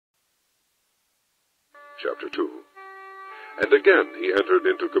Chapter 2. And again he entered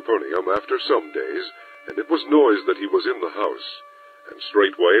into Capernaum after some days, and it was noised that he was in the house. And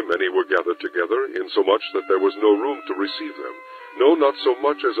straightway many were gathered together, insomuch that there was no room to receive them, no, not so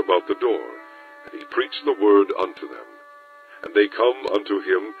much as about the door. And he preached the word unto them. And they come unto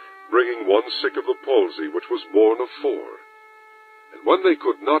him, bringing one sick of the palsy, which was borne of 4. And when they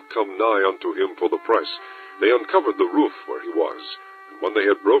could not come nigh unto him for the press, they uncovered the roof where he was. And when they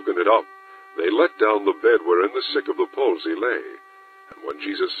had broken it up, they let down the bed wherein the sick of the palsy lay. And when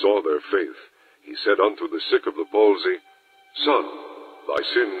Jesus saw their faith, he said unto the sick of the palsy, Son, thy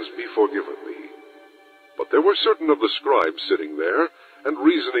sins be forgiven thee. But there were certain of the scribes sitting there, and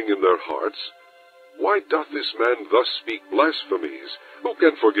reasoning in their hearts, Why doth this man thus speak blasphemies? Who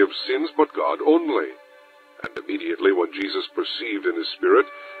can forgive sins but God only? And immediately when Jesus perceived in his spirit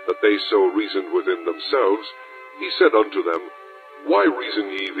that they so reasoned within themselves, he said unto them, Why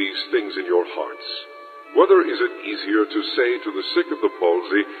reason ye these things in your hearts? Whether is it easier to say to the sick of the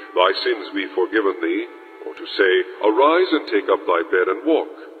palsy, Thy sins be forgiven thee, or to say, Arise and take up thy bed and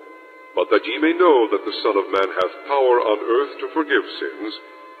walk? But that ye may know that the Son of Man hath power on earth to forgive sins,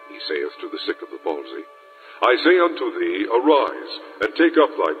 he saith to the sick of the palsy, I say unto thee, Arise, and take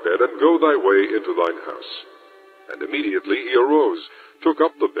up thy bed, and go thy way into thine house. And immediately he arose, took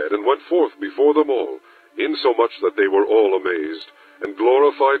up the bed, and went forth before them all, insomuch that they were all amazed, and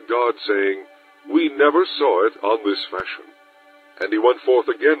glorified God, saying, We never saw it on this fashion. And he went forth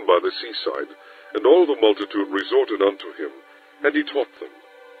again by the seaside, and all the multitude resorted unto him, and he taught them.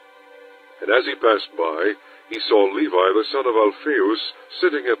 And as he passed by, he saw Levi the son of Alphaeus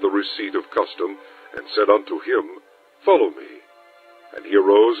sitting at the receipt of custom, and said unto him, Follow me. And he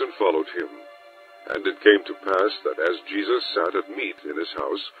arose and followed him. And it came to pass that as Jesus sat at meat in his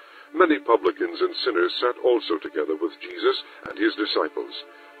house, many publicans and sinners sat also together with Jesus and his disciples,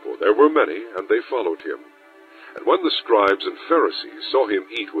 for there were many, and they followed him. And when the scribes and Pharisees saw him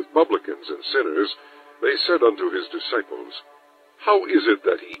eat with publicans and sinners, they said unto his disciples, How is it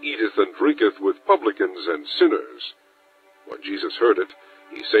that he eateth and drinketh with publicans and sinners? When Jesus heard it,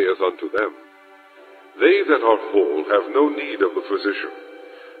 he saith unto them, They that are whole have no need of the physician,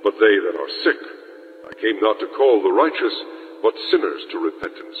 but they that are sick. I came not to call the righteous, but sinners to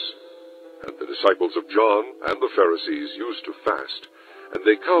repentance. And the disciples of John and the Pharisees used to fast, and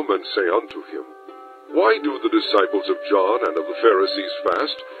they come and say unto him, Why do the disciples of John and of the Pharisees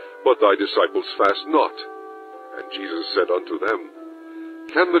fast, but thy disciples fast not? And Jesus said unto them,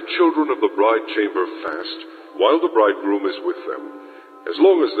 Can the children of the bride chamber fast, while the bridegroom is with them? As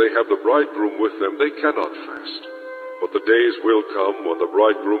long as they have the bridegroom with them, they cannot fast. But the days will come when the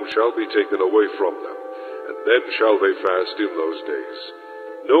bridegroom shall be taken away from them, and then shall they fast in those days.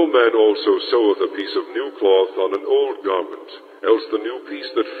 No man also seweth a piece of new cloth on an old garment, else the new piece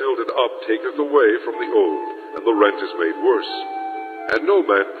that filled it up taketh away from the old, and the rent is made worse. And no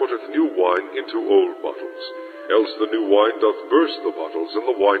man putteth new wine into old bottles, else the new wine doth burst the bottles, and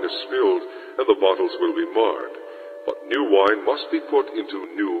the wine is spilled, and the bottles will be marred. But new wine must be put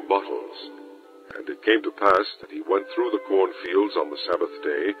into new bottles. And it came to pass that he went through the cornfields on the Sabbath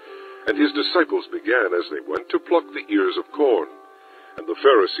day, and his disciples began as they went to pluck the ears of corn. And the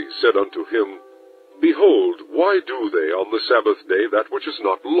Pharisees said unto him, Behold, why do they on the Sabbath day that which is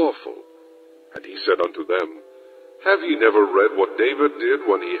not lawful? And he said unto them, Have ye never read what David did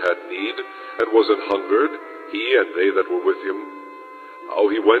when he had need, and was an hungered, he and they that were with him? How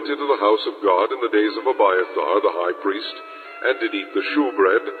he went into the house of God in the days of Abiathar the high priest, and did eat the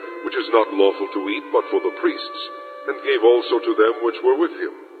shewbread, which is not lawful to eat but for the priests, and gave also to them which were with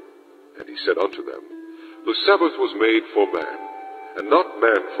him. And he said unto them, The Sabbath was made for man, and not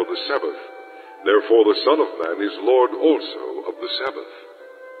man for the Sabbath. Therefore the Son of Man is Lord also of the Sabbath.